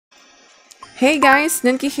Hey guys,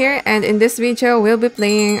 Nunki here, and in this video we'll be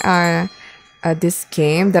playing this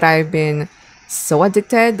game that I've been so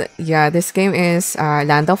addicted. Yeah, this game is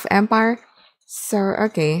Land of Empire. So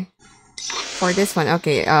okay, for this one,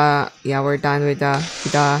 okay, yeah, we're done with the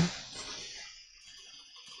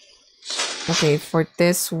okay, for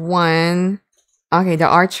this one, okay, the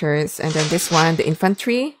archers, and then this one, the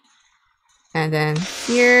infantry, and then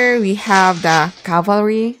here we have the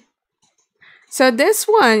cavalry. So this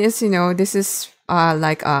one is, this is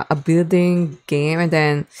like a building game, and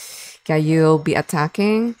then yeah, you'll be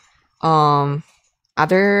attacking um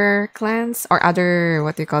other clans or other,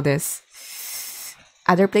 what do you call this?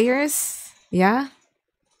 Other players, yeah.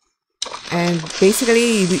 And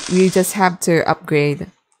basically we just have to upgrade,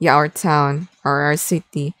 yeah, our town or our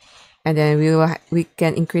city, and then we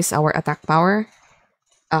can increase our attack power.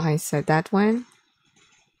 Okay, so that one.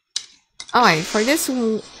 Alright, for this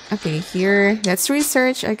one, okay, here, let's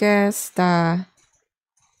research, I guess, yeah,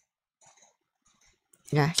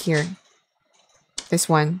 here, this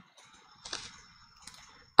one.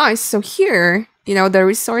 Alright, so here, the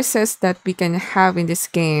resources that we can have in this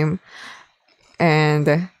game,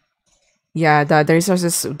 and yeah, the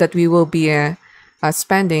resources that we will be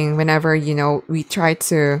spending whenever, we try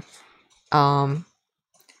to, um,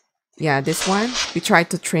 yeah, this one, we try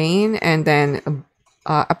to train and then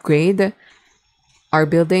upgrade our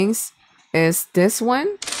buildings, is this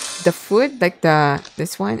one, the food, like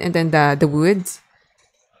this one, and then the woods.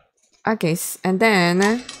 Okay, and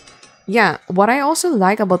then yeah, what I also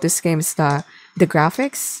like about this game is the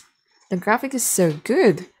graphics. The graphic is so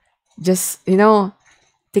good. Just,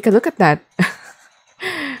 take a look at that.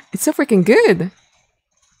 It's so freaking good.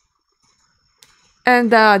 And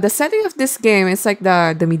the setting of this game is like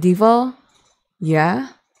the medieval,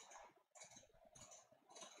 yeah,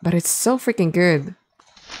 but it's so freaking good.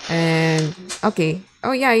 And okay,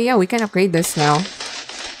 oh yeah, we can upgrade this now.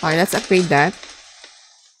 All right, let's upgrade that.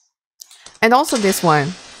 And also this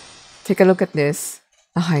one. Take a look at this.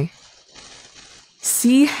 Okay.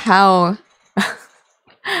 See how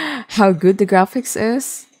how good the graphics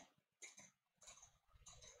is?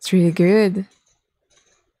 It's really good.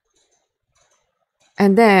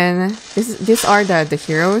 And then these are the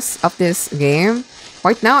heroes of this game.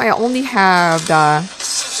 Right now I only have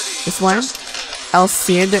this one, El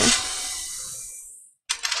Cid.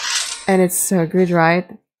 And it's so good, right?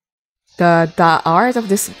 The art of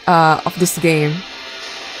this game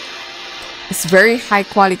is very high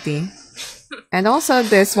quality. And also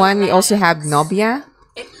this one, we also have Nobia.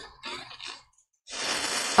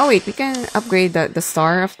 Oh wait, we can upgrade the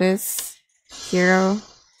star of this hero.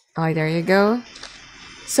 Oh, there you go.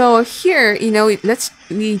 So here,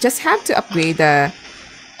 we just have to upgrade the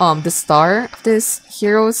star of these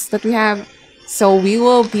heroes that we have. So we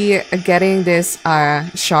will be getting this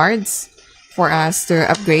shards for us to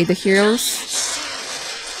upgrade the heroes.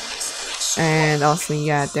 And also,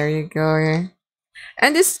 yeah, there you go.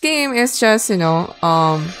 And this game is just, it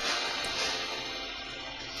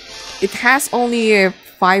has only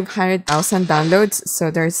 500,000 downloads, so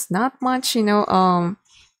there's not much,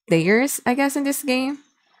 players, I guess, in this game.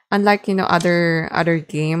 Unlike, other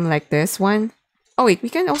game like this one. Oh wait, we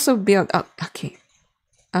can also build. Oh, okay.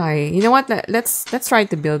 You know what? Let's try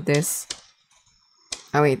to build this.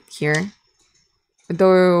 Oh wait, here.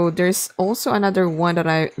 Though there's also another one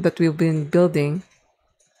that we've been building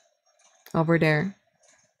over there.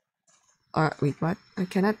 Wait, what? I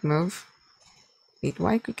cannot move. Wait,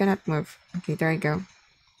 why we cannot move? Okay, there I go.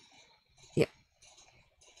 Yeah.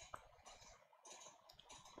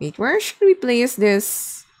 Wait, where should we place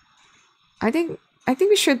this? I think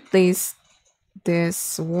we should place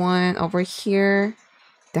this one over here.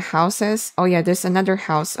 The houses. Oh yeah, there's another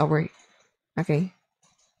house over. Okay.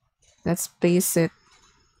 Let's place it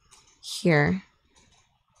here.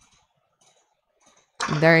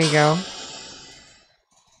 There you go.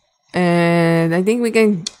 And I think we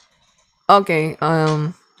can. Okay,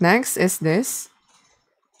 next is this.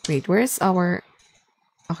 Wait, where's our...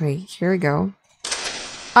 Okay, here we go.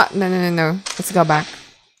 No. Let's go back.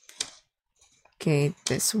 Okay,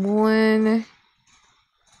 this one.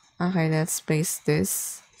 Okay, let's place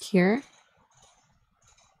this here.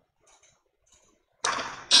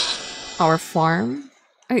 Our farm.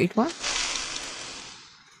 Oh, wait, what?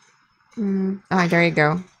 There you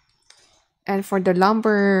go. And for the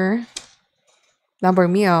lumber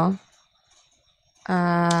mill,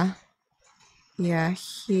 yeah,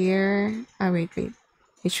 here. Wait.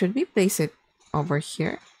 It should be place it over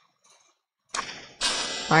here.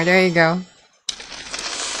 Oh, there you go.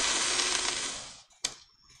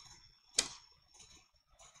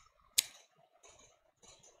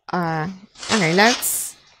 Okay,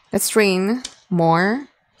 let's Let's train more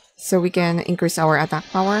so we can increase our attack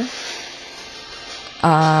power.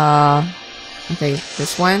 Okay,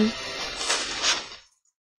 this one.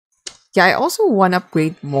 Yeah, I also want to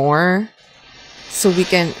upgrade more so we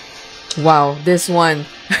can... Wow, this one.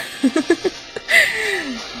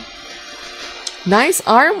 Nice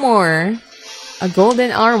armor. A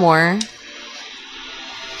golden armor.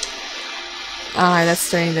 Let's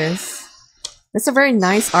train this. That's a very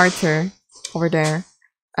nice archer over there.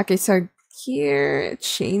 Okay, so here,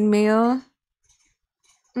 chainmail.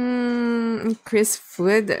 Increase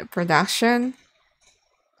food production.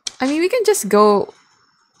 I mean, we can just go...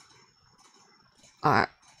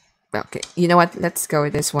 okay, you know what? Let's go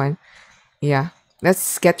with this one. Yeah,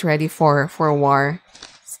 let's get ready for war.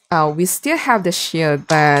 We still have the shield,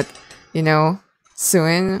 but, you know,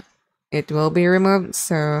 soon it will be removed.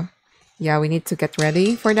 So, yeah, we need to get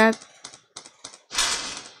ready for that.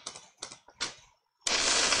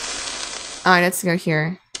 Let's go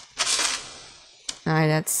here.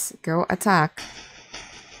 Let's go attack.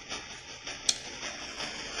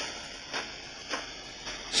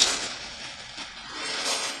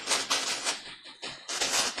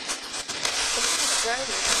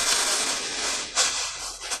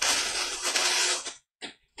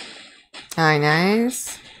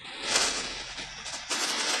 Nice.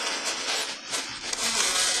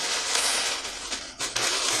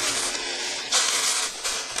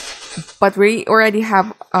 But we already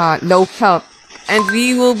have low health, and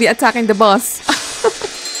we will be attacking the boss.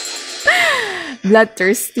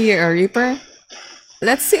 Bloodthirsty or Reaper.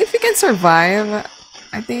 Let's see if we can survive.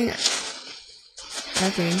 I think...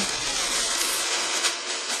 Okay.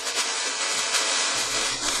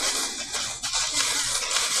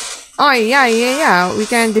 Oh, yeah. We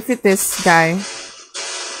can defeat this guy.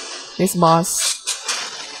 This boss.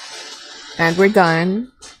 And we're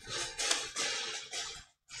done.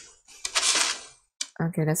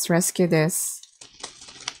 Okay, let's rescue this.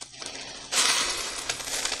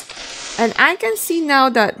 And I can see now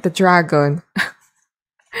that the dragon.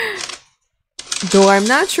 Though I'm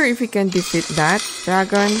not sure if we can defeat that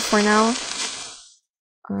dragon for now.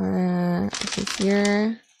 Okay,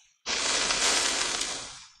 here.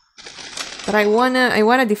 But I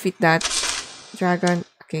wanna defeat that dragon.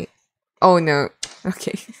 Okay. Oh no.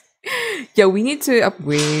 Okay. Yeah, we need to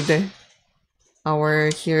upgrade our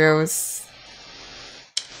heroes.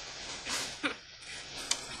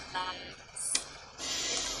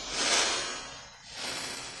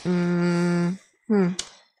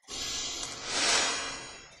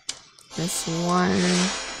 This one.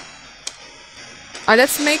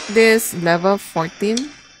 Let's make this level 14.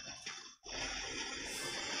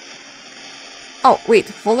 Oh, wait,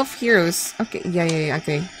 full of heroes. Okay, yeah,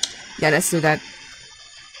 okay. Yeah, let's do that.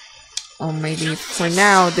 Oh, maybe for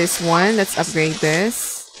now, this one. Let's upgrade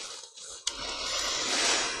this.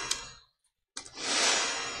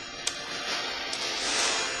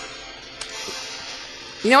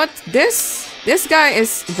 You know what? This guy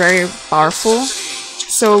is very powerful.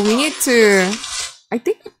 So we need to... I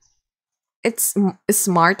think it's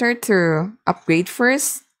smarter to upgrade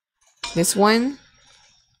first. This one.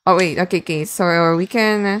 Oh, wait. Okay. So we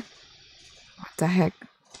can... What the heck?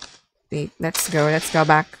 Wait, let's go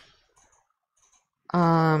back.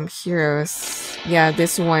 Heroes. Yeah,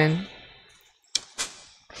 this one.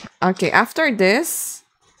 Okay, after this...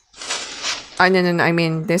 no, I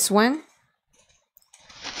mean this one.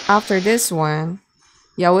 After this one...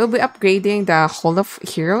 Yeah, we'll be upgrading the Hall of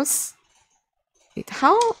Heroes. Wait,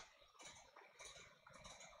 how?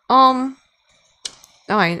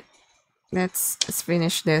 Alright. Let's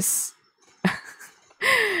finish this.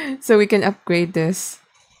 So we can upgrade this.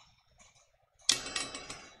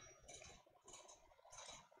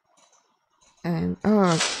 And,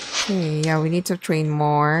 okay, yeah, we need to train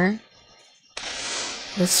more.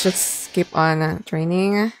 Let's just keep on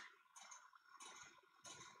training.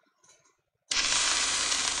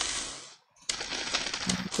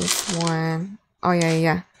 This one. Oh,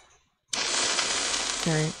 yeah.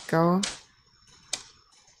 There we go.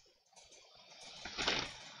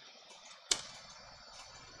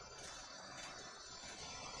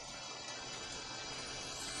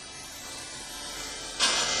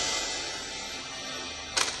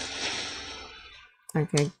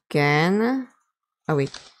 Okay, again. Oh,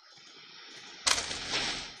 wait.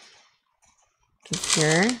 Okay,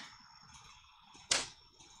 here.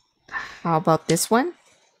 How about this one?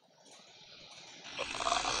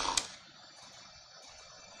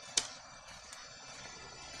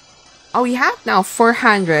 Oh, we have now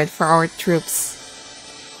 400 for our troops.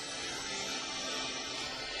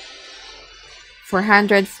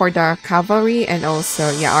 400 for the cavalry and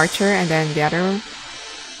also, yeah, archer, and then the other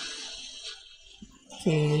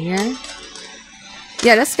Okay.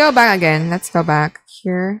 Yeah, let's go back again. Let's go back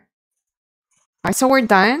here. Alright, so we're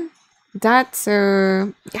done.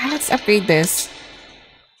 So yeah, let's upgrade this.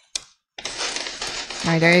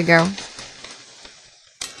 Alright, there you go.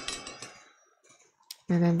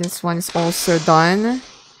 And then this one is also done.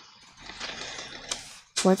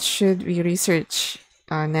 What should we research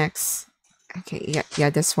next? Okay, yeah,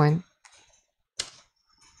 this one.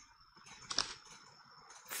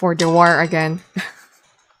 For the war again.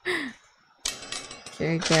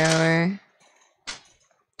 Here we go.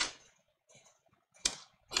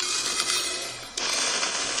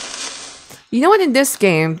 You know what, in this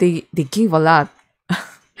game, they give a lot.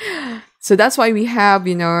 So that's why we have,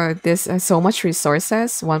 you know, this so much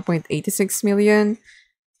resources, 1.86 million.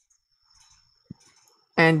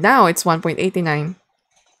 And now it's 1.89.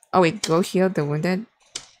 Oh wait, go heal the wounded.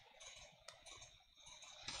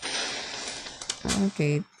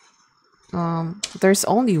 Okay. There's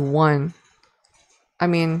only one. I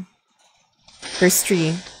mean, there's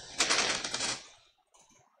 3.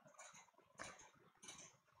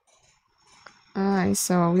 Alright,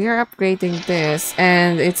 so we are upgrading this,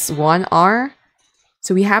 and it's 1R.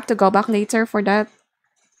 So we have to go back later for that.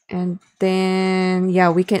 And then, yeah,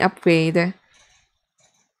 we can upgrade.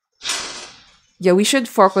 Yeah, we should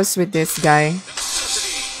focus with this guy.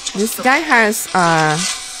 This guy has, I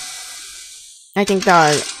think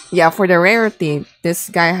for the rarity, this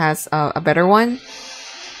guy has a better one.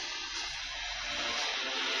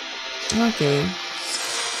 Okay.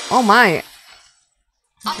 Oh my.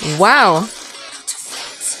 Wow.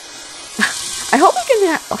 I hope we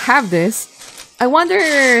can have this. I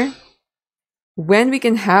wonder when we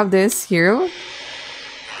can have this hero.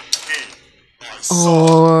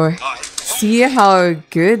 Oh, see how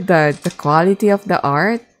good the quality of the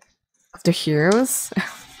art of the heroes.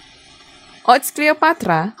 Oh, it's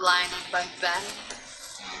Cleopatra.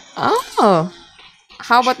 Oh,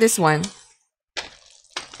 how about this one?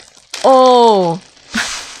 Oh,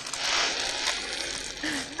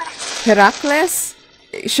 Heracles.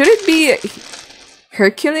 Should it be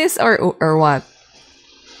Hercules or what?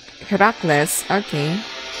 Heracles. Okay.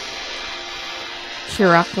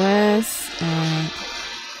 Heracles.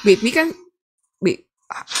 Wait, we can. Wait.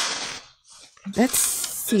 Let's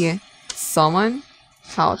see. Summon.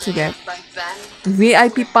 How to get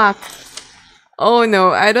VIP pack. Oh no,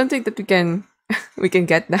 I don't think that we can. We can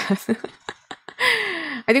get that.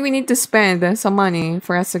 I think we need to spend some money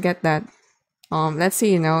for us to get that. Let's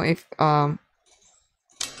see. You know, if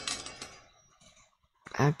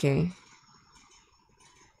Okay.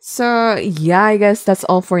 So yeah, I guess that's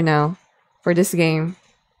all for now for this game.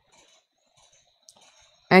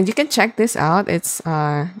 And you can check this out. It's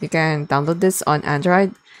you can download this on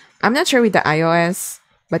Android. I'm not sure with the iOS,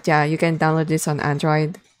 but yeah, you can download this on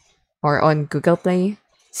Android or on Google Play.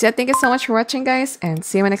 So yeah, thank you so much for watching, guys, and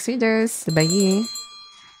see you in my next videos. Bye.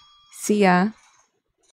 See ya.